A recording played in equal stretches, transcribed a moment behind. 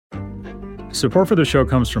Support for the show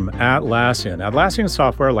comes from Atlassian. Atlassian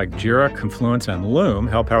software like Jira, Confluence, and Loom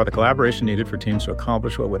help power the collaboration needed for teams to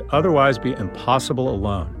accomplish what would otherwise be impossible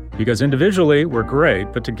alone. Because individually, we're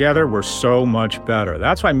great, but together, we're so much better.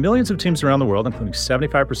 That's why millions of teams around the world, including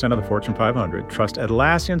 75% of the Fortune 500, trust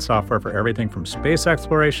Atlassian software for everything from space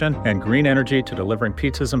exploration and green energy to delivering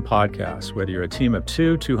pizzas and podcasts. Whether you're a team of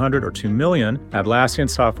 2, 200, or 2 million, Atlassian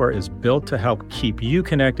software is built to help keep you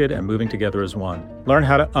connected and moving together as one. Learn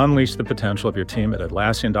how to unleash the potential of your team at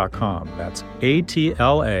Atlassian.com. That's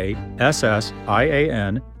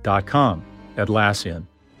Atlassian.com. Atlassian.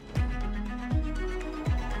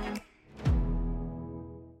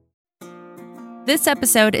 This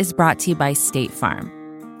episode is brought to you by State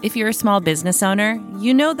Farm. If you're a small business owner,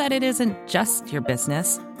 you know that it isn't just your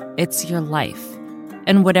business, it's your life.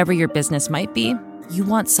 And whatever your business might be, you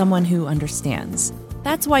want someone who understands.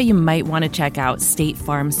 That's why you might want to check out State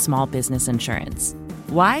Farm's small business insurance.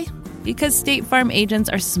 Why? Because State Farm agents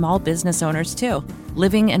are small business owners too,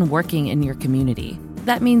 living and working in your community.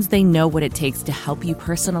 That means they know what it takes to help you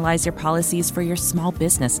personalize your policies for your small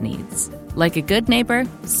business needs. Like a good neighbor,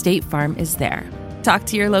 State Farm is there. Talk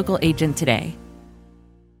to your local agent today.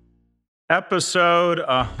 Episode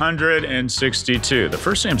 162. The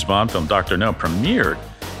first James Bond film, Dr. No, premiered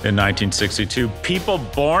in 1962. People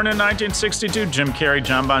born in 1962, Jim Carrey,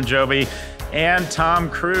 John Bon Jovi, and Tom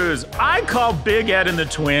Cruise. I call Big Ed and the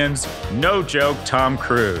Twins, no joke, Tom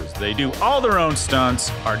Cruise. They do all their own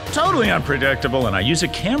stunts, are totally unpredictable, and I use a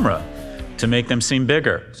camera to make them seem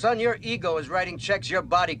bigger. Son, your ego is writing checks your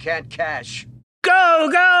body can't cash. Go,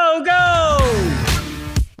 go, go!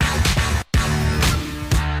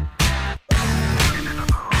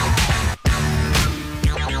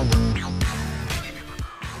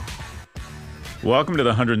 Welcome to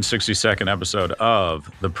the 162nd episode of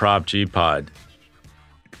the Prop G Pod.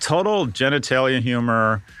 Total genitalia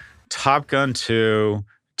humor, Top Gun 2,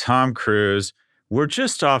 Tom Cruise. We're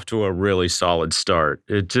just off to a really solid start.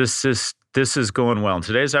 This is going well. In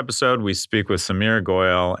today's episode, we speak with Samir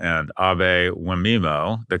Goyal and Abe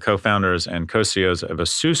Wemimo, the co-founders and co-CEOs of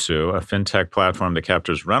Esusu, a fintech platform that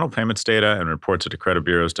captures rental payments data and reports it to credit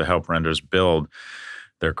bureaus to help renters build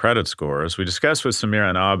their credit scores. We discussed with Samir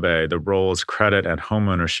and Abe the roles credit and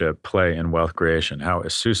homeownership play in wealth creation, how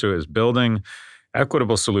Esusu is building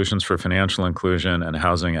equitable solutions for financial inclusion and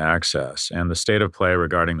housing access, and the state of play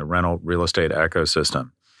regarding the rental real estate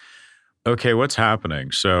ecosystem. Okay, what's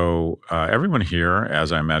happening? So everyone here,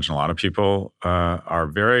 as I imagine a lot of people, are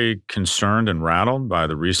very concerned and rattled by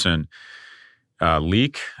the recent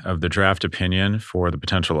leak of the draft opinion for the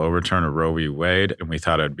potential overturn of Roe v. Wade, and we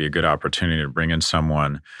thought it'd be a good opportunity to bring in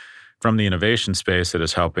someone from the innovation space that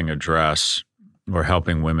is helping address or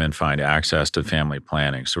helping women find access to family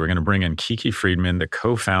planning. So we're going to bring in Kiki Friedman, the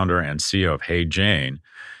co-founder and CEO of Hey Jane,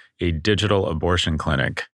 a digital abortion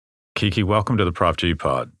clinic. Kiki, welcome to the Prop G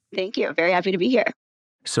Pod. Thank you. Very happy to be here.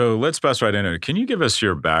 So let's bust right into it. Can you give us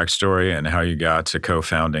your backstory and how you got to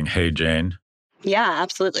co-founding Hey Jane? Yeah,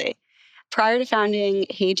 absolutely. Prior to founding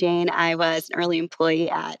Hey Jane, I was an early employee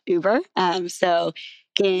at Uber. So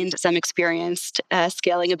gained some experience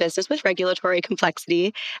scaling a business with regulatory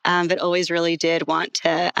complexity, but always really did want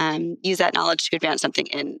to use that knowledge to advance something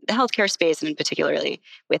in the healthcare space and particularly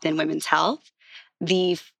within women's health.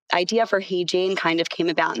 The idea for Hey Jane kind of came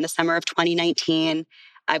about in the summer of 2019.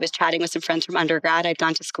 I was chatting with some friends from undergrad. I'd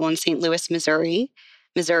gone to school in St. Louis, Missouri.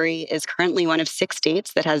 Missouri is currently one of 6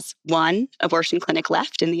 states that has one abortion clinic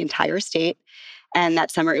left in the entire state. And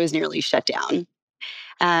that summer, it was nearly shut down.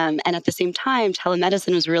 And at the same time,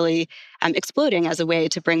 telemedicine was really exploding as a way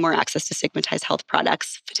to bring more access to stigmatized health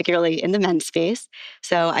products, particularly in the men's space.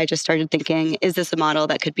 So I just started thinking, is this a model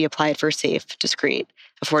that could be applied for safe, discreet,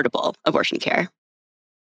 affordable abortion care?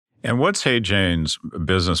 And what's Hey Jane's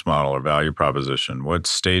business model or value proposition? What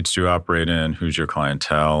states do you operate in? Who's your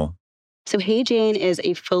clientele? So Hey Jane is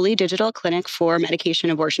a fully digital clinic for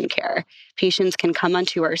medication abortion care. Patients can come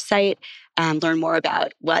onto our site, learn more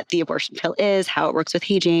about what the abortion pill is, how it works with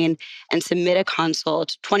Hey Jane, and submit a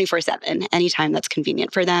consult 24/7, anytime that's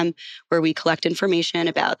convenient for them, where we collect information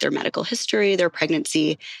about their medical history, their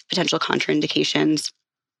pregnancy, potential contraindications.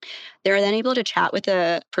 They're then able to chat with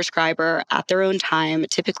a prescriber at their own time.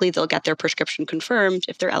 Typically, they'll get their prescription confirmed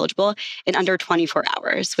if they're eligible in under 24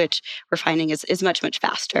 hours, which we're finding is much, much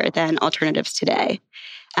faster than alternatives today.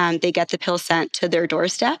 They get the pill sent to their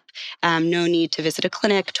doorstep. No need to visit a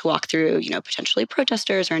clinic to walk through, potentially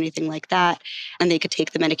protesters or anything like that. And they could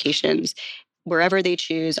take the medications wherever they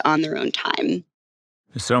choose on their own time.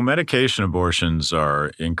 So medication abortions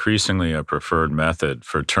are increasingly a preferred method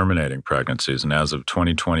for terminating pregnancies. And as of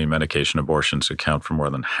 2020, medication abortions account for more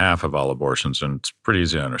than half of all abortions, and it's pretty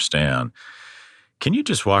easy to understand. Can you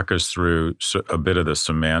just walk us through a bit of the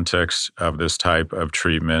semantics of this type of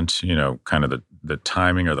treatment, kind of the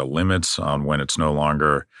timing or the limits on when it's no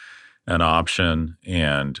longer an option,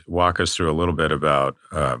 and walk us through a little bit about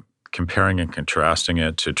comparing and contrasting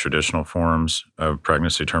it to traditional forms of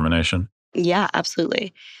pregnancy termination? Yeah,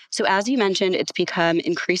 absolutely. So as you mentioned, it's become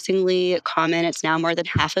increasingly common. It's now more than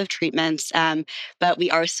half of treatments, but we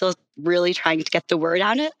are still really trying to get the word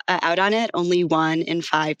out on it. Only 1 in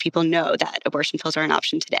 5 people know that abortion pills are an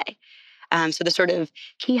option today. So the sort of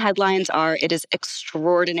key headlines are: it is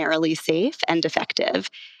extraordinarily safe and effective.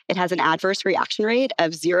 It has an adverse reaction rate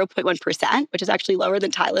of 0.1%, which is actually lower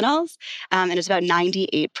than Tylenol's, and it's about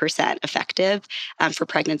 98% effective for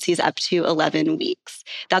pregnancies up to 11 weeks.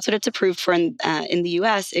 That's what it's approved for in the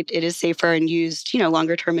U.S. It is safer and used,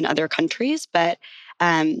 longer term in other countries, but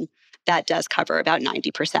that does cover about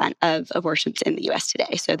 90% of abortions in the U.S.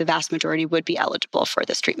 today. So the vast majority would be eligible for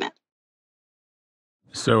this treatment.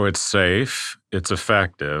 So it's safe, it's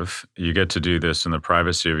effective. You get to do this in the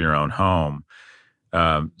privacy of your own home.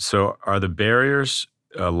 So are the barriers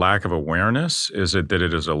a lack of awareness? Is it that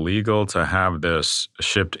it is illegal to have this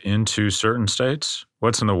shipped into certain states?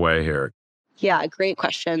 What's in the way here? Yeah, great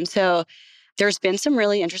question. So there's been some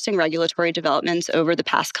really interesting regulatory developments over the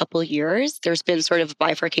past couple years. There's been sort of a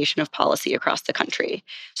bifurcation of policy across the country.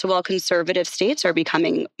 So while conservative states are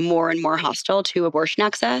becoming more and more hostile to abortion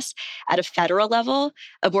access, at a federal level,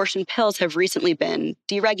 abortion pills have recently been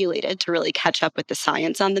deregulated to really catch up with the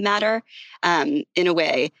science on the matter in a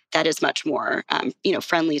way that is much more,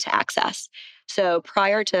 friendly to access. So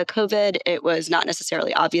prior to COVID, it was not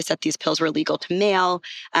necessarily obvious that these pills were legal to mail.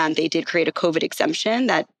 They did create a COVID exemption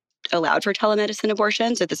that allowed for telemedicine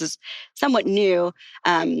abortion. So this is somewhat new,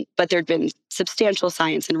 but there'd been substantial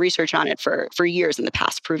science and research on it for years in the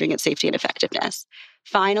past, proving its safety and effectiveness.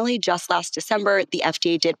 Finally, just last December, the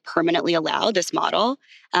FDA did permanently allow this model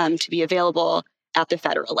to be available at the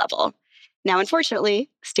federal level. Now,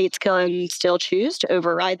 unfortunately, states can still choose to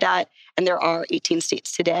override that, and there are 18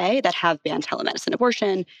 states today that have banned telemedicine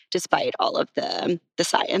abortion, despite all of the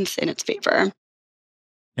science in its favor.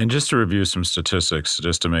 And just to review some statistics,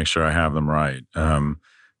 just to make sure I have them right, the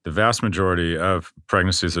vast majority of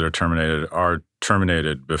pregnancies that are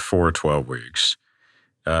terminated before 12 weeks.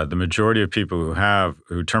 The majority of people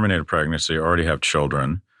who terminate a pregnancy already have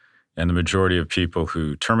children, and the majority of people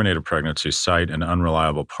who terminate a pregnancy cite an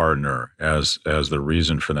unreliable partner as the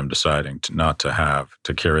reason for them deciding not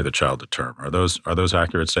to carry the child to term. Are those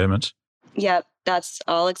accurate statements? Yep, that's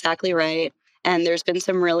all exactly right. And there's been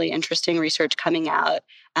some really interesting research coming out.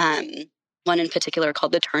 One in particular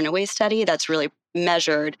called the Turnaway Study that's really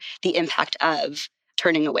measured the impact of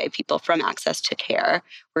turning away people from access to care.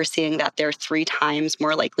 We're seeing that they're 3 times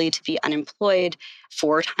more likely to be unemployed,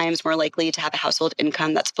 4 times more likely to have a household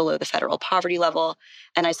income that's below the federal poverty level.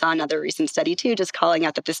 And I saw another recent study too, just calling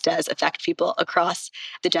out that this does affect people across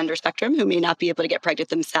the gender spectrum who may not be able to get pregnant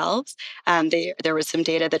themselves. There was some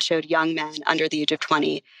data that showed young men under the age of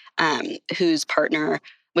 20 whose partner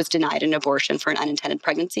was denied an abortion for an unintended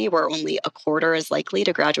pregnancy were only a quarter as likely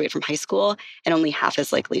to graduate from high school and only half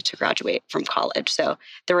as likely to graduate from college. So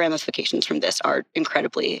the ramifications from this are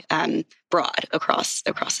incredibly broad across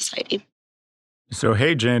society. So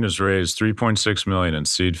Hey Jane has raised $3.6 million in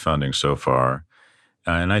seed funding so far.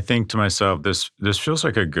 And I think to myself, this feels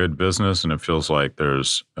like a good business, and it feels like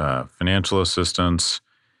there's financial assistance,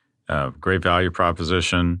 great value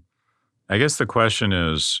proposition. I guess the question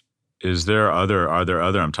is are there other,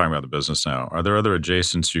 I'm talking about the business now, are there other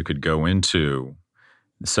adjacents you could go into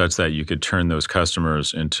such that you could turn those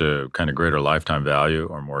customers into kind of greater lifetime value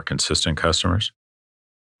or more consistent customers?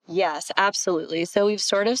 Yes, absolutely. So we've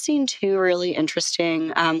sort of seen 2 really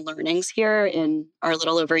interesting learnings here in our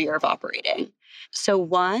little over a year of operating. So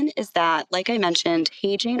one is that, like I mentioned,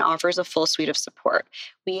 Hey Jane offers a full suite of support.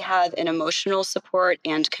 We have an emotional support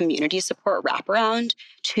and community support wraparound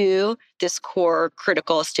to this core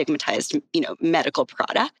critical stigmatized, medical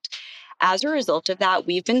product. As a result of that,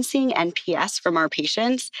 we've been seeing NPS from our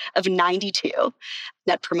patients of 92,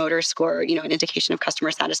 Net Promoter Score, an indication of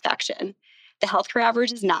customer satisfaction. The healthcare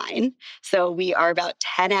average is 9. So we are about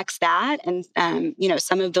 10x that. And,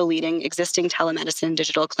 some of the leading existing telemedicine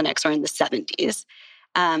digital clinics are in the 70s.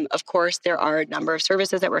 Of course, there are a number of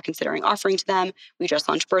services that we're considering offering to them. We just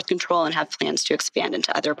launched birth control and have plans to expand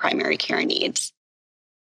into other primary care needs.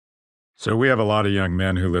 So we have a lot of young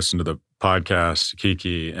men who listen to the podcast,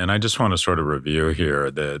 Kiki, and I just want to sort of review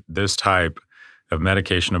here that this type of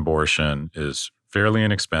medication abortion is fairly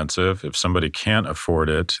inexpensive. If somebody can't afford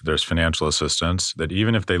it, there's financial assistance, that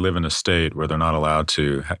even if they live in a state where they're not allowed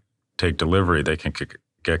to take delivery, they can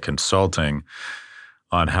get consulting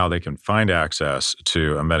on how they can find access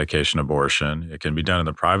to a medication abortion. It can be done in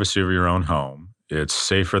the privacy of your own home. It's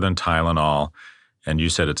safer than Tylenol. And you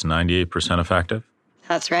said it's 98% effective?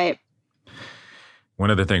 That's right. One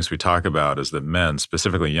of the things we talk about is that men,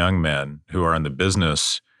 specifically young men who are in the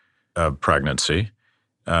business of pregnancy,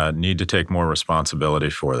 need to take more responsibility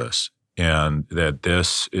for this. And that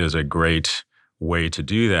this is a great way to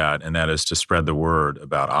do that, and that is to spread the word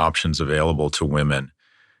about options available to women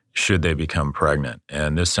should they become pregnant.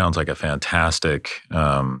 And this sounds like a fantastic,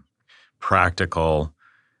 practical,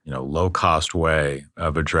 low-cost way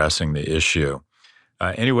of addressing the issue.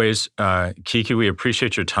 Anyways, Kiki, we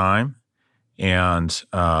appreciate your time and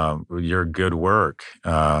your good work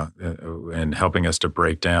in helping us to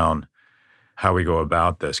break down how we go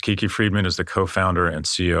about this. Kiki Friedman is the co-founder and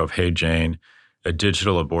CEO of Hey Jane, a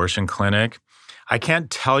digital abortion clinic. I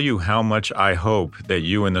can't tell you how much I hope that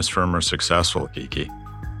you and this firm are successful, Kiki.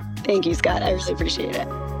 Thank you, Scott. I really appreciate it.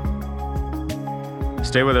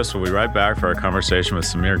 Stay with us. We'll be right back for our conversation with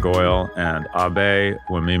Samir Goyal and Abe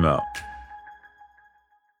Wamimo.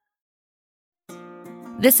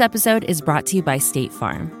 This episode is brought to you by State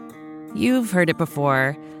Farm. You've heard it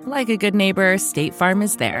before. Like a good neighbor, State Farm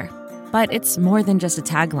is there. But it's more than just a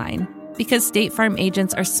tagline, because State Farm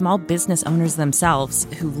agents are small business owners themselves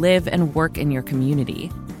who live and work in your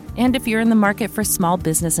community. And if you're in the market for small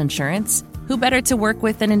business insurance, who better to work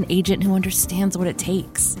with than an agent who understands what it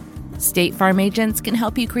takes? State Farm agents can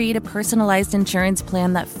help you create a personalized insurance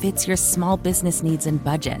plan that fits your small business needs and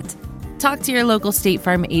budget. Talk to your local State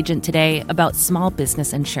Farm agent today about small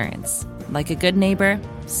business insurance. Like a good neighbor,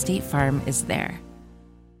 State Farm is there.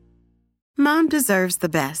 Mom deserves the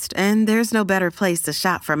best, and there's no better place to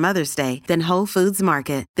shop for Mother's Day than Whole Foods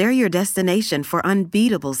Market. They're your destination for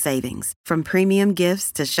unbeatable savings, from premium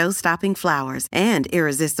gifts to show-stopping flowers and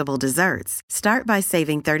irresistible desserts. Start by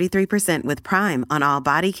saving 33% with Prime on all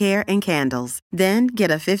body care and candles. Then get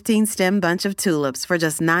a 15-stem bunch of tulips for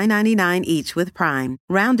just $9.99 each with Prime.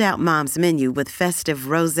 Round out Mom's menu with festive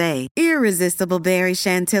rosé, irresistible berry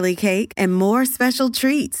chantilly cake, and more special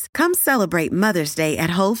treats. Come celebrate Mother's Day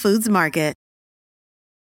at Whole Foods Market.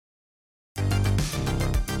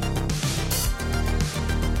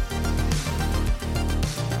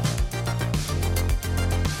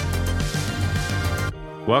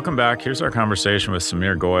 Welcome back. Here's our conversation with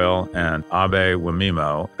Samir Goyal and Abe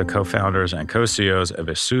Wamimo, the co-founders and co-CEOs of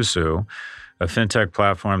Esusu, a fintech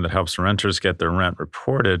platform that helps renters get their rent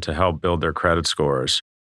reported to help build their credit scores.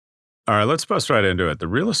 All right, let's bust right into it. The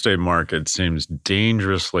real estate market seems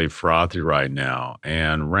dangerously frothy right now,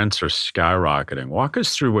 and rents are skyrocketing. Walk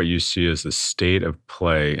us through what you see as the state of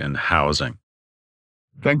play in housing.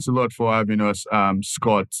 Thanks a lot for having us,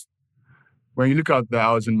 Scott. When you look at the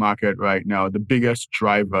housing market right now, the biggest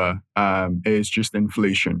driver is just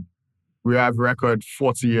inflation. We have record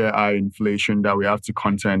 40-year high inflation that we have to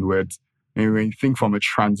contend with. And when you think from a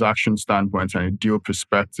transaction standpoint and a deal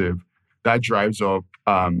perspective, that drives up,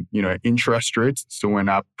 interest rates. So when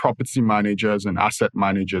our property managers and asset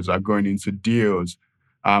managers are going into deals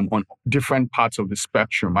on different parts of the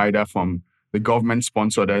spectrum, either from the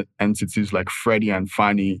government-sponsored entities like Freddie and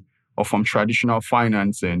Fannie, or from traditional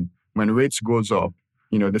financing, when rates goes up,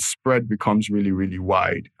 the spread becomes really, really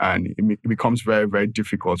wide, and it becomes very, very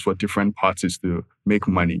difficult for different parties to make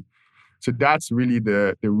money. So that's really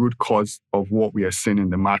the root cause of what we are seeing in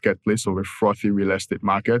the marketplace of a frothy real estate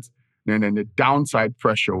market. And then the downside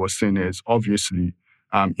pressure we're seeing is obviously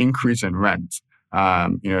increase in rent.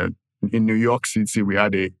 In New York City, we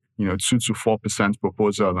had a 2 to 4%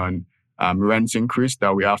 proposal on rent increase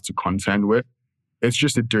that we have to contend with. It's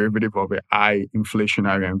just a derivative of a high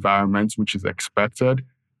inflationary environment, which is expected.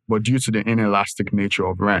 But due to the inelastic nature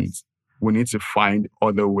of rent, we need to find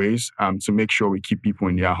other ways to make sure we keep people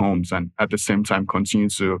in their homes and at the same time continue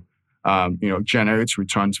to generate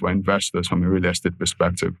returns for investors from a real estate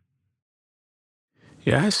perspective.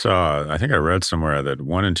 Yeah, I think I read somewhere that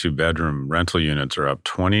 1 and 2 bedroom rental units are up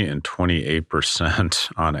 20 and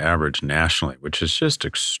 28% on average nationally, which is just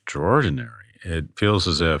extraordinary. It feels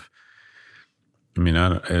as if,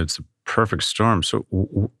 it's a perfect storm. So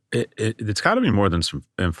it's got to be more than some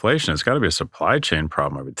inflation. It's got to be a supply chain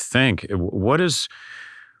problem, I would think.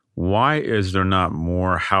 Why is there not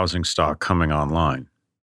more housing stock coming online?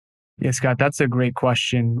 Yeah, Scott, that's a great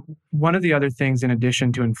question. One of the other things, in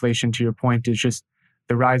addition to inflation, to your point, is just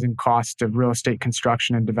the rising cost of real estate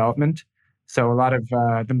construction and development. So a lot of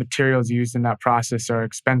the materials used in that process are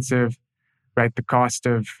expensive, right? The cost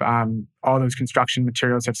of all those construction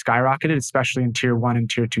materials have skyrocketed, especially in Tier 1 and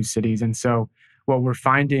Tier 2 cities. And so what we're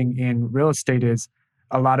finding in real estate is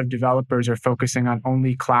a lot of developers are focusing on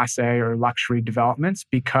only Class A or luxury developments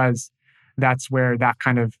because that's where that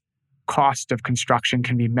kind of cost of construction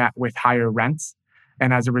can be met with higher rents.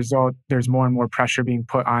 And as a result, there's more and more pressure being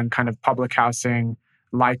put on kind of public housing,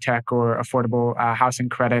 LIHTC or affordable housing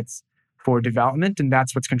credits for development. And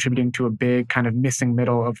that's what's contributing to a big kind of missing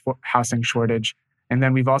middle of housing shortage. And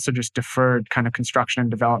then we've also just deferred kind of construction and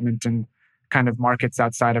development in kind of markets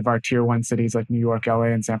outside of our tier one cities like New York, LA,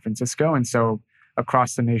 and San Francisco. And so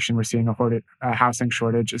across the nation, we're seeing a housing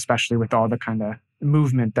shortage, especially with all the kind of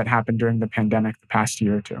movement that happened during the pandemic the past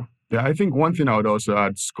year or two. Yeah, I think one thing I would also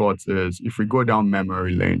add, Scott, is if we go down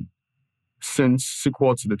memory lane, since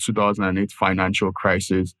sequel to the 2008 financial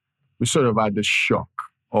crisis, we sort of had the shock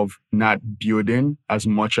of not building as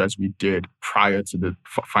much as we did prior to the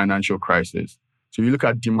financial crisis. So you look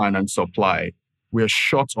at demand and supply, we're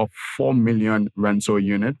short of 4 million rental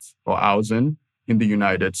units or housing in the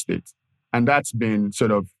United States. And that's been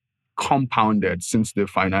sort of compounded since the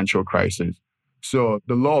financial crisis. So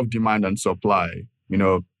the law of demand and supply,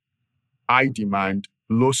 high demand,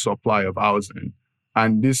 low supply of housing.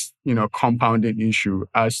 And this, compounding issue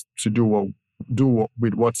has to do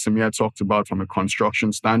with what Samir talked about from a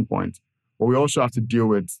construction standpoint. But we also have to deal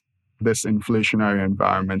with this inflationary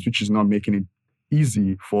environment, which is not making it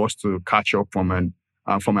easy for us to catch up from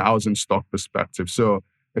a housing stock perspective. So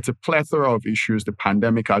it's a plethora of issues. The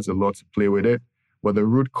pandemic has a lot to play with it. But the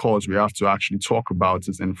root cause we have to actually talk about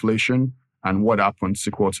is inflation and what happened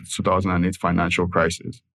sequel to the 2008 financial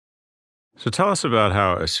crisis. So tell us about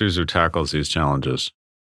how Esusu tackles these challenges.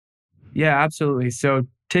 Yeah, absolutely. So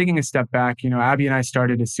taking a step back, Abby and I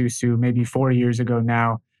started Esusu maybe 4 years ago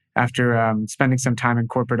now after spending some time in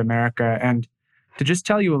corporate America. And to just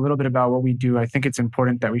tell you a little bit about what we do, I think it's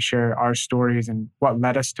important that we share our stories and what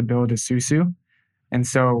led us to build Esusu. And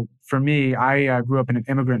so for me, I grew up in an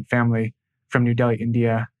immigrant family from New Delhi,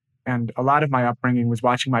 India. And a lot of my upbringing was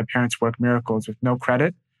watching my parents work miracles with no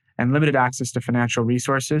credit and limited access to financial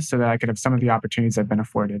resources so that I could have some of the opportunities I've been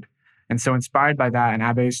afforded. And so inspired by that and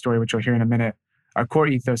Abe's story, which you'll hear in a minute, our core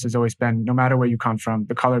ethos has always been, no matter where you come from,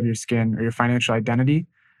 the color of your skin or your financial identity,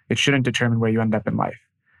 it shouldn't determine where you end up in life.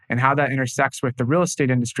 And how that intersects with the real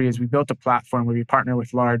estate industry is we built a platform where we partner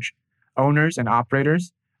with large owners and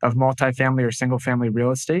operators of multifamily or single family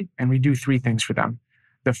real estate. And we do three things for them.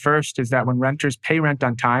 The first is that when renters pay rent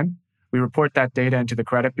on time, we report that data into the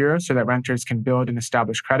credit bureau so that renters can build and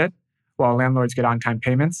establish credit while landlords get on-time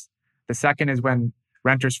payments. The second is when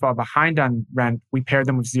renters fall behind on rent, we pair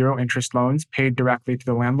them with zero interest loans paid directly to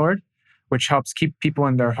the landlord, which helps keep people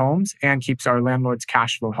in their homes and keeps our landlords'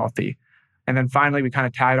 cash flow healthy. And then finally, we kind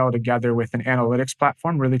of tie it all together with an analytics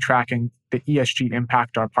platform, really tracking the ESG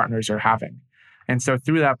impact our partners are having. And so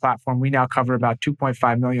through that platform, we now cover about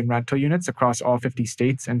 2.5 million rental units across all 50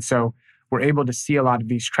 states. And so we're able to see a lot of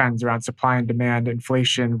these trends around supply and demand,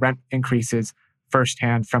 inflation, rent increases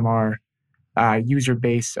firsthand from our user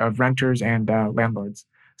base of renters and landlords.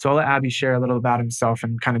 So I'll let Abby share a little about himself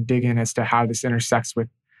and kind of dig in as to how this intersects with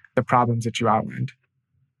the problems that you outlined.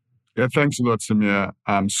 Yeah, thanks a lot, Samir.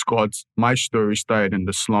 Scott, my story started in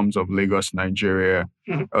the slums of Lagos, Nigeria.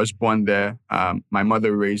 I was born there. My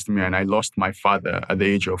mother raised me and I lost my father at the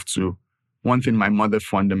age of 2. One thing my mother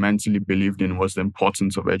fundamentally believed in was the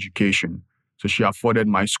importance of education. So she afforded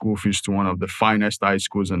my school fees to one of the finest high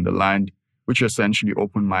schools in the land, which essentially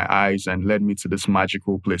opened my eyes and led me to this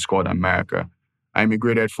magical place called America. I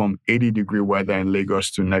immigrated from 80-degree weather in Lagos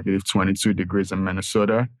to negative 22 degrees in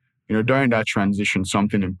Minnesota. During that transition,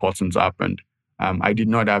 something important happened. I did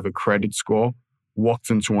not have a credit score, walked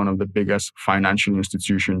into one of the biggest financial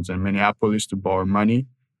institutions in Minneapolis to borrow money,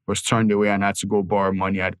 was turned away and had to go borrow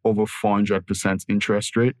money at over 400%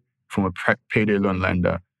 interest rate from a payday loan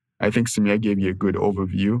lender. I think Samir gave you a good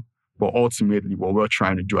overview, but ultimately what we're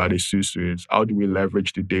trying to do at Esusu is how do we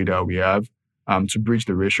leverage the data we have to bridge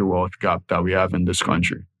the racial wealth gap that we have in this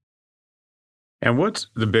country. And what's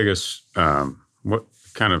the biggest, what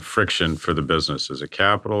kind of friction for the business? Is it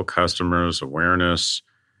capital, customers, awareness,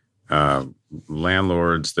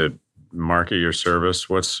 landlords that market your service?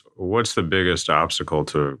 What's the biggest obstacle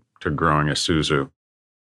to growing Esusu?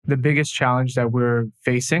 The biggest challenge that we're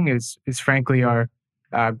facing is frankly our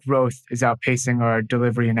growth is outpacing our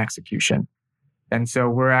delivery and execution. And so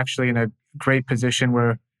we're actually in a great position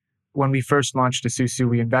where when we first launched Esusu,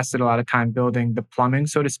 we invested a lot of time building the plumbing,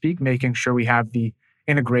 so to speak, making sure we have the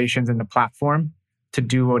integrations in the platform to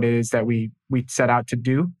do what it is that we set out to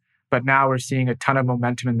do. But now we're seeing a ton of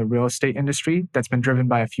momentum in the real estate industry that's been driven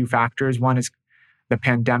by a few factors. One is the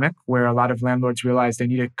pandemic, where a lot of landlords realize they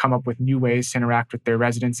need to come up with new ways to interact with their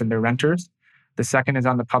residents and their renters. The second is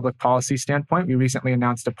on the public policy standpoint. We recently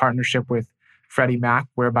announced a partnership with Freddie Mac,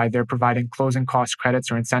 whereby they're providing closing cost credits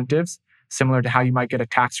or incentives similar to how you might get a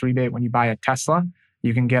tax rebate when you buy a Tesla.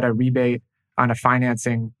 You can get a rebate on a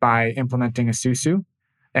financing by implementing Esusu.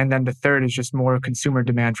 And then the third is just more consumer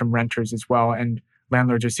demand from renters as well. And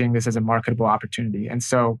landlords are seeing this as a marketable opportunity. And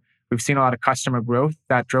so we've seen a lot of customer growth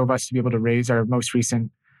that drove us to be able to raise our most recent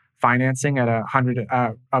financing at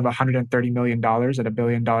 $130 million at $1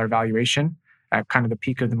 billion valuation at kind of the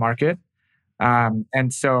peak of the market.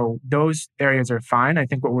 And so those areas are fine. I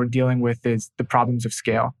think what we're dealing with is the problems of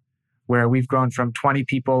scale, where we've grown from 20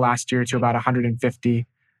 people last year to about 150,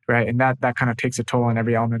 right? And that kind of takes a toll on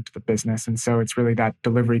every element of the business. And so it's really that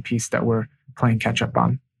delivery piece that we're playing catch up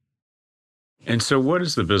on. And so what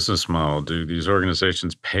is the business model? Do these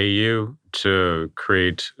organizations pay you to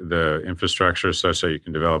create the infrastructure such that you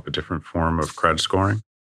can develop a different form of credit scoring?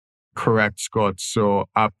 Correct, Scott. So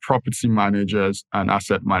our property managers and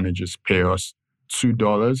asset managers pay us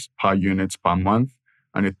 $2 per unit per month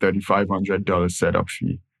and a $3,500 setup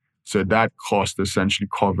fee. So that cost essentially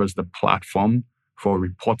covers the platform for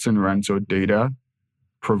reporting rental data,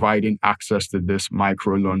 providing access to this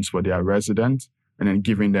microloans for their residents, and then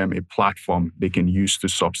giving them a platform they can use to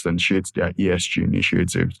substantiate their ESG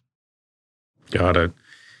initiatives. Got it.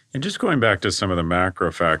 And just going back to some of the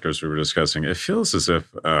macro factors we were discussing, it feels as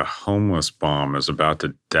if a homeless bomb is about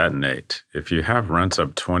to detonate. If you have rents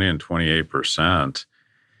up 20 and 28%,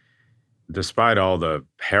 despite all the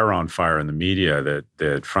hair on fire in the media that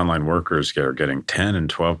frontline workers are getting 10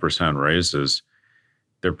 and 12% raises,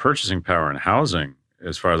 their purchasing power in housing,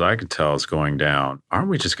 as far as I can tell, is going down. Aren't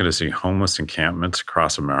we just going to see homeless encampments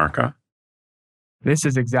across America? This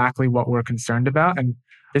is exactly what we're concerned about. And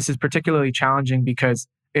this is particularly challenging because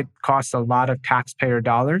it costs a lot of taxpayer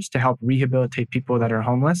dollars to help rehabilitate people that are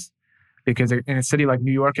homeless. Because in a city like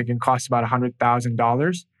New York, it can cost about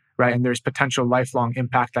 $100,000, right? And there's potential lifelong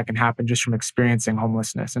impact that can happen just from experiencing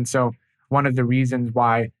homelessness. And so one of the reasons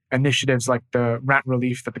why initiatives like the rent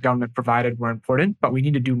relief that the government provided were important, but we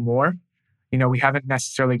need to do more. We haven't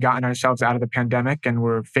necessarily gotten ourselves out of the pandemic, and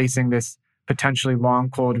we're facing this potentially long,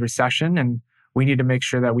 cold recession. And we need to make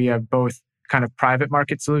sure that we have both kind of private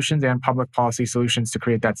market solutions and public policy solutions to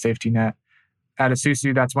create that safety net. At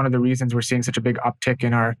Esusu, that's one of the reasons we're seeing such a big uptick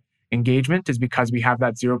in our engagement, is because we have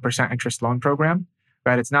that 0% interest loan program,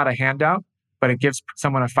 right? It's not a handout, but it gives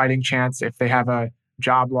someone a fighting chance if they have a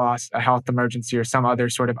job loss, a health emergency, or some other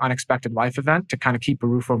sort of unexpected life event to kind of keep a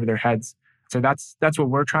roof over their heads. So that's what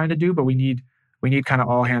we're trying to do, but we need kind of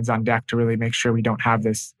all hands on deck to really make sure we don't have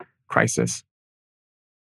this crisis.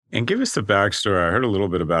 And give us the backstory. I heard a little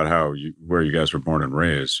bit about where you guys were born and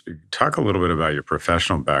raised. Talk a little bit about your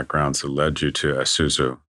professional backgrounds that led you to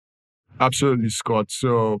Esusu. Absolutely, Scott.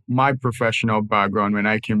 So my professional background, when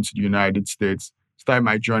I came to the United States, started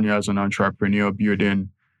my journey as an entrepreneur building,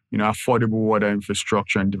 affordable water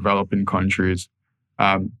infrastructure in developing countries.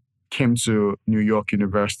 Came to New York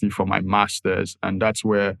University for my master's, and that's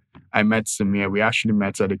where I met Samir. We actually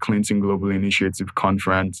met at the Clinton Global Initiative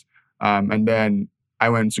Conference. And then I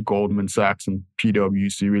went to Goldman Sachs and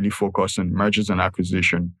PwC, really focused on mergers and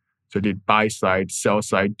acquisition. So did buy-side,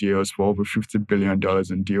 sell-side deals for over $50 billion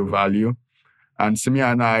in deal value. And Samir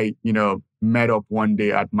and I, met up one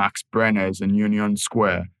day at Max Brenner's in Union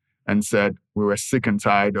Square and said we were sick and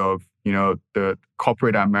tired of, the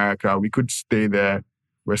corporate America. We could stay there.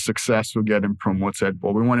 We're successful getting promoted,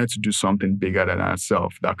 but we wanted to do something bigger than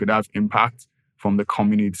ourselves that could have impact from the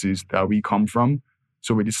communities that we come from.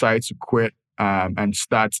 So we decided to quit and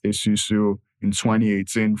start Esusu in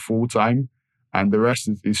 2018 full-time. And the rest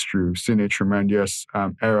is history. We've seen a tremendous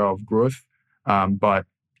era of growth. But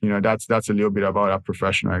that's a little bit about our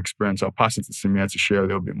professional experience. I'll pass it to Samir to share a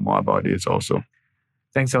little bit more about it also.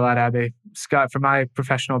 Thanks a lot, Abe. Scott, for my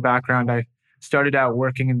professional background, I started out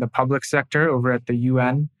working in the public sector over at the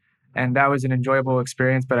UN, and that was an enjoyable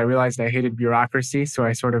experience, but I realized I hated bureaucracy, so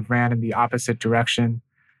I sort of ran in the opposite direction.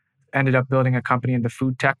 Ended up building a company in the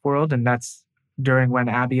food tech world, and that's during when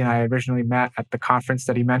Abby and I originally met at the conference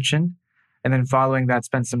that he mentioned. And then following that,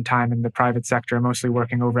 spent some time in the private sector, mostly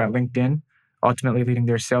working over at LinkedIn, ultimately leading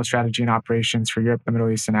their sales strategy and operations for Europe, the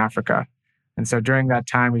Middle East, and Africa. And so during that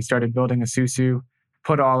time, we started building Esusu,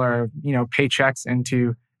 put all our paychecks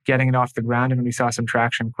into getting it off the ground. And when we saw some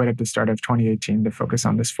traction, quit at the start of 2018 to focus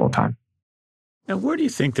on this full time. Now, where do you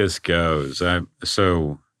think this goes?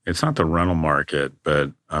 So it's not the rental market,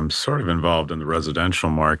 but I'm sort of involved in the residential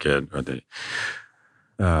market, or the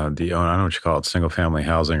I don't know what you call it, single family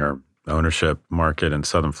housing or ownership market in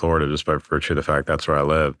Southern Florida, just by virtue of the fact that's where I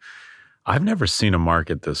live. I've never seen a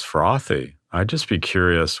market this frothy. I'd just be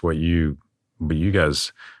curious what you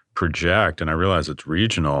guys project, and I realize it's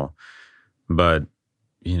regional, but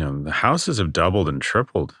the houses have doubled and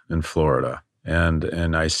tripled in Florida.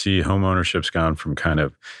 And I see home ownership's gone from kind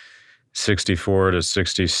of 64 to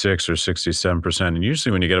 66 or 67%. And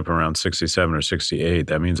usually when you get up around 67 or 68,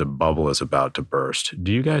 that means a bubble is about to burst.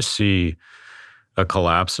 Do you guys see a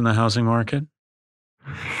collapse in the housing market?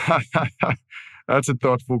 That's a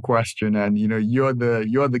thoughtful question, and you're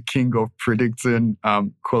the king of predicting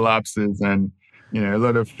collapses, and a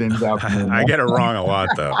lot of things happening. I get it wrong a lot,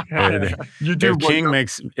 though. You do.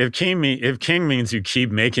 If king means you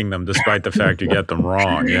keep making them despite the fact you get them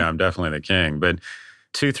wrong, yeah, I'm definitely the king. But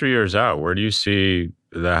 2-3 years out, where do you see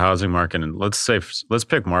the housing market? And let's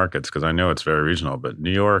pick markets because I know it's very regional, but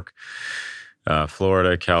New York,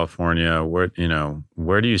 Florida, California, where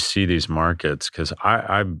do you see these markets? Because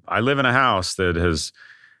I live in a house that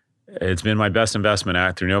it's been my best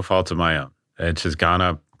investment through no fault of my own. It's just gone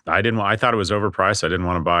up. I thought it was overpriced. I didn't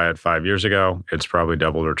want to buy it 5 years ago. It's probably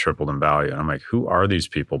doubled or tripled in value. And I'm like, who are these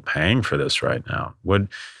people paying for this right now?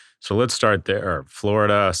 So let's start there.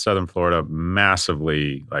 Florida, Southern Florida,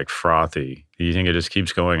 massively frothy. Do you think it just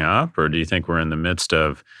keeps going up, or do you think we're in the midst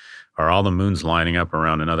of, are all the moons lining up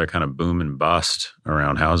around another kind of boom and bust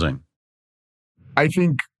around housing? I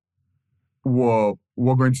think we're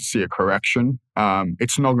going to see a correction.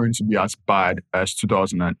 It's not going to be as bad as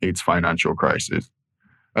 2008's financial crisis.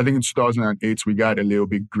 I think in 2008, we got a little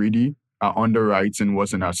bit greedy. Our underwriting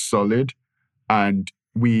wasn't as solid, and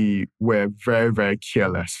we were very, very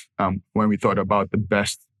careless when we thought about the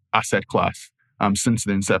best asset class since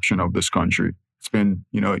the inception of this country. It's been,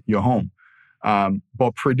 your home.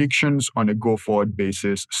 But predictions on a go-forward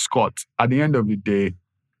basis, Scott, at the end of the day,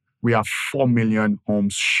 we have 4 million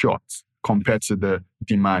homes short compared to the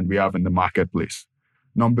demand we have in the marketplace.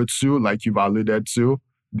 Number two, like you've alluded to,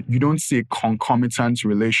 you don't see a concomitant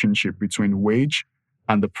relationship between wage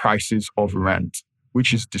and the prices of rent,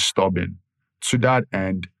 which is disturbing. To that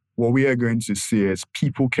end, what we are going to see is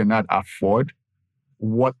people cannot afford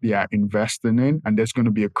what they are investing in, and there's going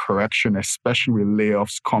to be a correction, especially with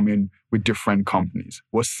layoffs coming with different companies.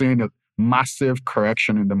 We're seeing a massive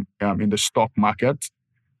correction in the stock market,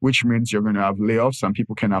 which means you're going to have layoffs and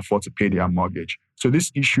people can afford to pay their mortgage. So these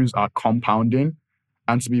issues are compounding.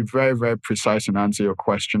 And to be very, very precise and answer your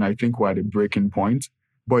question, I think we're at a breaking point,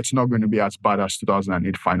 but it's not going to be as bad as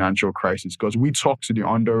 2008 financial crisis, because we talk to the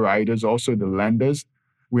underwriters, also the lenders.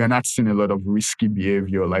 We are not seeing a lot of risky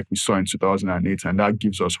behavior like we saw in 2008, and that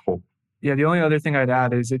gives us hope. Yeah, the only other thing I'd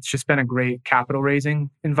add is it's just been a great capital raising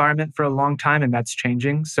environment for a long time, and that's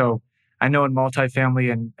changing. So I know in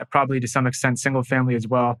multifamily and probably to some extent single family as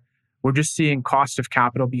well, we're just seeing cost of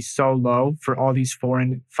capital be so low for all these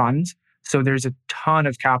foreign funds. So there's a ton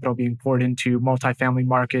of capital being poured into multifamily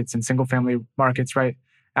markets and single family markets, right?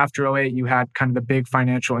 After 2008, you had kind of the big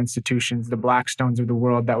financial institutions, the Blackstones of the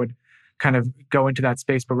world that would kind of go into that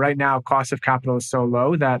space. But right now, cost of capital is so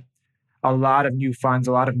low that a lot of new funds,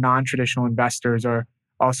 a lot of non-traditional investors are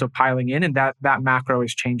also piling in, and that macro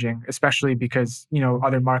is changing, especially because,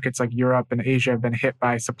 other markets like Europe and Asia have been hit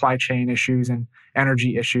by supply chain issues and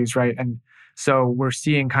energy issues, right? And so we're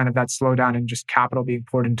seeing kind of that slowdown in just capital being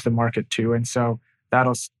poured into the market too. And so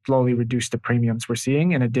that'll slowly reduce the premiums we're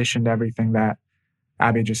seeing in addition to everything that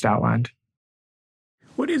Abby just outlined.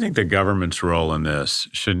 What do you think the government's role in this?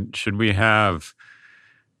 Should we have,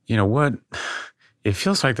 it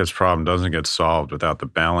feels like this problem doesn't get solved without the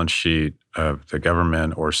balance sheet of the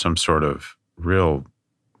government or some sort of real,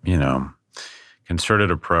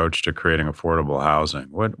 concerted approach to creating affordable housing.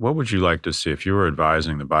 What would you like to see if you were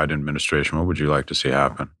advising the Biden administration? What would you like to see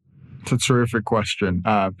happen? It's a terrific question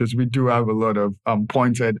because we do have a lot of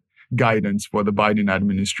pointed guidance for the Biden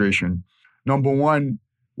administration. Number one,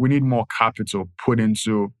 we need more capital put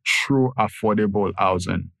into true affordable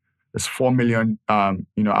housing. There's 4 million,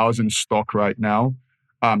 housing stock right now.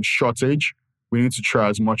 Shortage. We need to try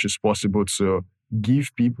as much as possible to give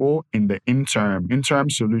people in the interim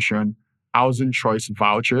solution, housing choice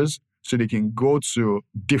vouchers, so they can go to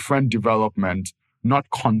different development, not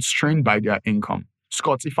constrained by their income.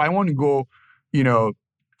 Scott, if I want to go,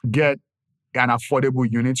 get an affordable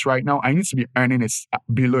unit right now, I need to be earning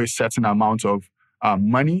below a certain amount of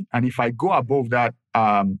money. And if I go above that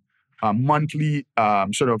monthly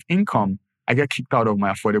sort of income, I get kicked out of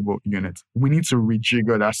my affordable unit. We need to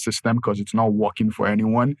rejigger that system because it's not working for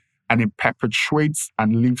anyone, and it perpetuates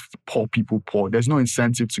and leaves poor people poor. There's no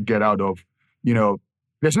incentive to get out of,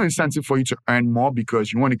 there's no incentive for you to earn more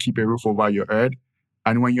because you want to keep a roof over your head.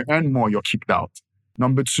 And when you earn more, you're kicked out.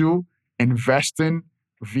 Number two, investing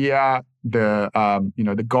via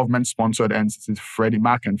the government-sponsored entities, Freddie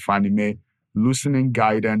Mac and Fannie Mae, loosening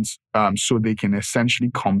guidance so they can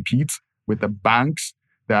essentially compete with the banks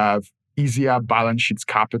that have easier balance sheet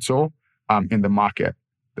capital in the market.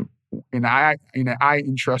 in a high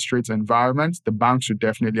interest rates environment, the banks would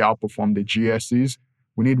definitely outperform the GSEs.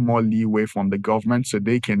 We need more leeway from the government so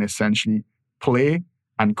they can essentially play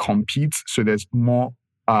and compete. So there's more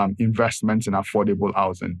investments in affordable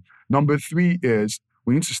housing. Number 3 is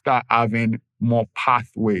we need to start having more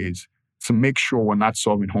pathways to make sure we're not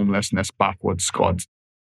solving homelessness backwards, Scott.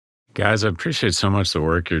 Guys, I appreciate so much the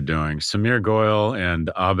work you're doing. Samir Goyal and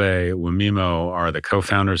Abe Wamimo are the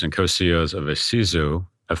co-founders and co-CEOs of Esusu,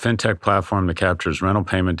 a fintech platform that captures rental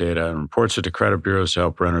payment data and reports it to credit bureaus to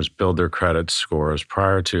help renters build their credit scores.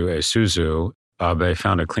 Prior to Esusu, Abe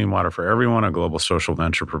founded Clean Water for Everyone, a global social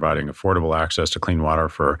venture providing affordable access to clean water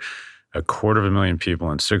for 250,000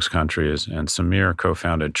 people in 6 countries. And Samir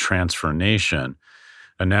co-founded Transfer Nation,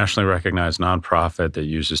 a nationally recognized nonprofit that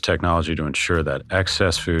uses technology to ensure that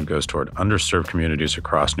excess food goes toward underserved communities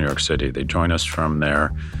across New York City. They join us from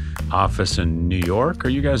their office in New York. Are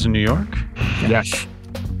you guys in New York? Yes.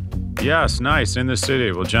 Yes, nice, in the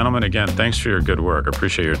city. Well, gentlemen, again, thanks for your good work. I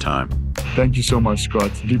appreciate your time. Thank you so much,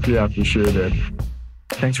 Scott. Deeply appreciated.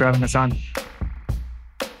 Thanks for having us on.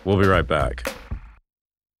 We'll be right back.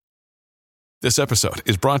 This episode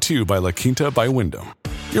is brought to you by La Quinta by Wyndham.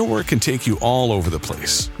 Your work can take you all over the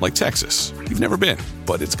place, like Texas. You've never been,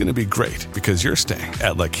 but it's going to be great because you're staying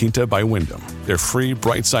at La Quinta by Wyndham. Their free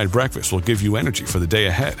Bright Side breakfast will give you energy for the day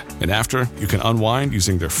ahead. And after, you can unwind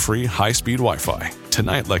using their free high-speed Wi-Fi.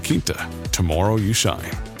 Tonight, La Quinta. Tomorrow, you shine.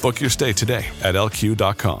 Book your stay today at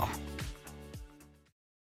lq.com.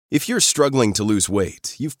 If you're struggling to lose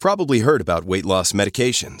weight, you've probably heard about weight loss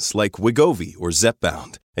medications like Wegovy or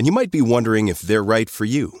Zepbound, and you might be wondering if they're right for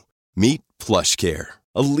you. Meet PlushCare,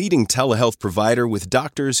 a leading telehealth provider with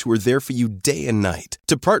doctors who are there for you day and night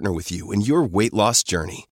to partner with you in your weight loss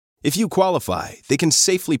journey. If you qualify, they can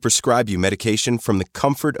safely prescribe you medication from the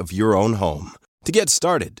comfort of your own home. To get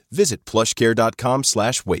started, visit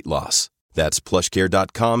plushcare.com/weightloss. That's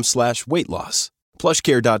plushcare.com/weightloss.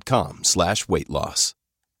 plushcare.com/weightloss.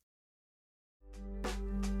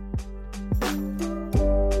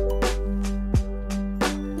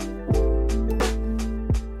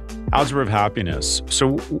 Algebra of happiness.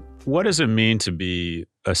 So what does it mean to be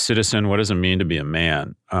a citizen? What does it mean to be a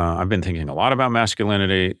man? I've been thinking a lot about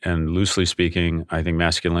masculinity, and loosely speaking, I think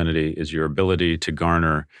masculinity is your ability to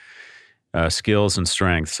garner skills and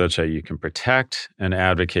strengths such that you can protect and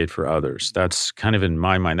advocate for others. That's kind of, in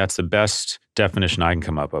my mind, that's the best definition I can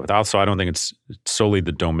come up with. Also, I don't think it's solely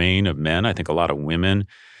the domain of men. I think a lot of women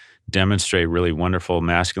demonstrate really wonderful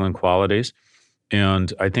masculine qualities.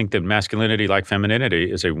 And I think that masculinity, like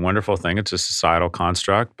femininity, is a wonderful thing. It's a societal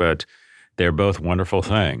construct, but they're both wonderful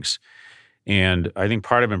things. And I think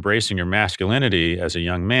part of embracing your masculinity as a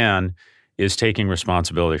young man is taking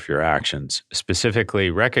responsibility for your actions, specifically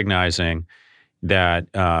recognizing that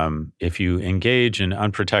if you engage in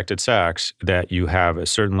unprotected sex, that you have a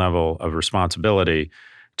certain level of responsibility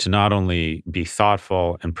to not only be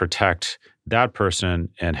thoughtful and protect that person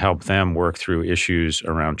and help them work through issues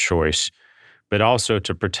around choice, but also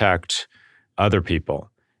to protect other people.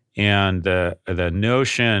 And the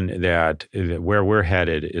notion that where we're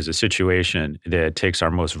headed is a situation that takes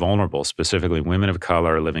our most vulnerable, specifically women of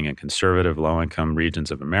color living in conservative, low-income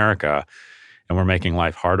regions of America, and we're making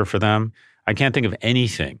life harder for them. I can't think of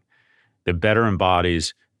anything that better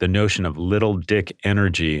embodies the notion of little dick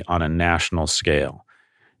energy on a national scale.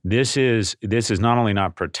 This is not only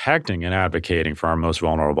not protecting and advocating for our most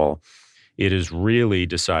vulnerable, it is really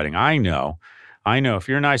deciding, I know if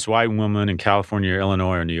you're a nice white woman in California or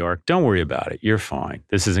Illinois or New York, don't worry about it. You're fine.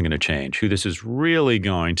 This isn't going to change. Who this is really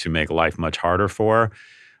going to make life much harder for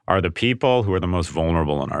are the people who are the most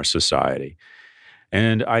vulnerable in our society.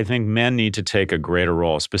 And I think men need to take a greater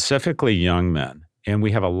role, specifically young men. And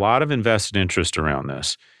we have a lot of invested interest around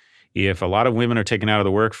this. If a lot of women are taken out of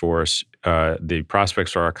the workforce, the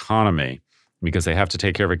prospects for our economy, because they have to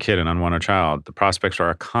take care of a kid, an unwanted child, the prospects for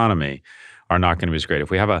our economy are not going to be as great.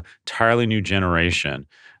 If we have an entirely new generation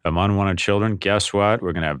of unwanted children, guess what?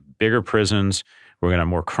 We're going to have bigger prisons. We're going to have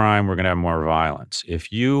more crime. We're going to have more violence.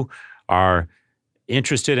 If you are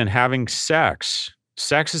interested in having sex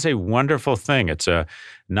is a wonderful thing. It's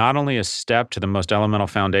not only a step to the most elemental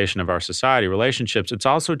foundation of our society, relationships, it's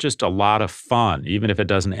also just a lot of fun, even if it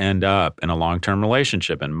doesn't end up in a long-term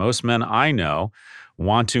relationship. And most men I know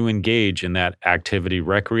want to engage in that activity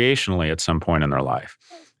recreationally at some point in their life.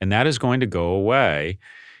 And that is going to go away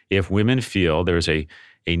if women feel there's a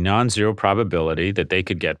non-zero probability that they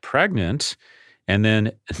could get pregnant and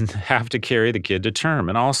then have to carry the kid to term.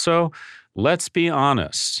 And also, let's be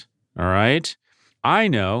honest, all right? I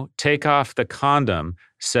know take off the condom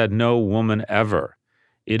said no woman ever.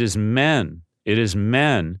 It is men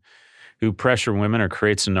who pressure women or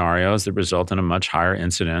create scenarios that result in a much higher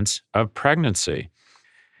incidence of pregnancy.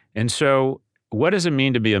 And so what does it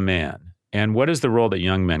mean to be a man? And what is the role that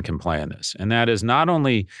young men can play in this? And that is not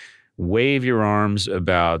only wave your arms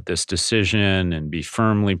about this decision and be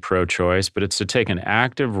firmly pro-choice, but it's to take an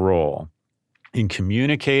active role in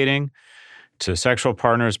communicating to sexual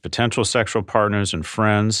partners, potential sexual partners, and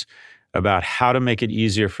friends about how to make it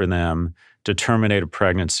easier for them to terminate a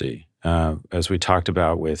pregnancy, as we talked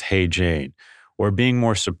about with Hey Jane, or being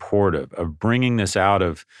more supportive of bringing this out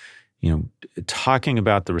of, talking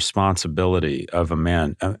about the responsibility of a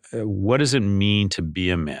man. What does it mean to be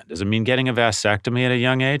a man? Does it mean getting a vasectomy at a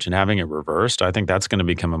young age and having it reversed? I think that's going to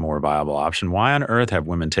become a more viable option. Why on earth have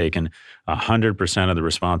women taken 100% of the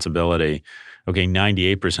responsibility,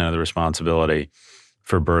 98% of the responsibility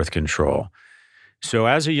for birth control? So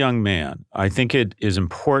as a young man, I think it is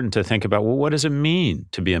important to think about, well, what does it mean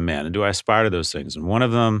to be a man? And do I aspire to those things? And one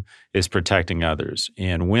of them is protecting others.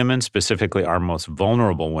 And women, specifically our most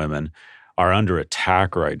vulnerable women, are under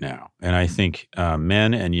attack right now. And I think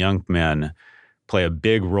men and young men play a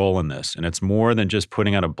big role in this. And it's more than just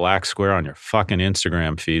putting out a black square on your fucking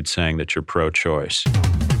Instagram feed saying that you're pro-choice.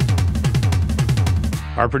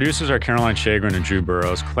 Our producers are Caroline Shagrin and Drew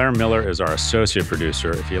Burrows. Claire Miller is our associate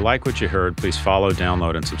producer. If you like what you heard, please follow,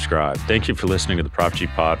 download, and subscribe. Thank you for listening to the Prop G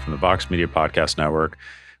Pod from the Vox Media Podcast Network.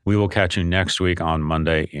 We will catch you next week on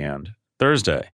Monday and Thursday.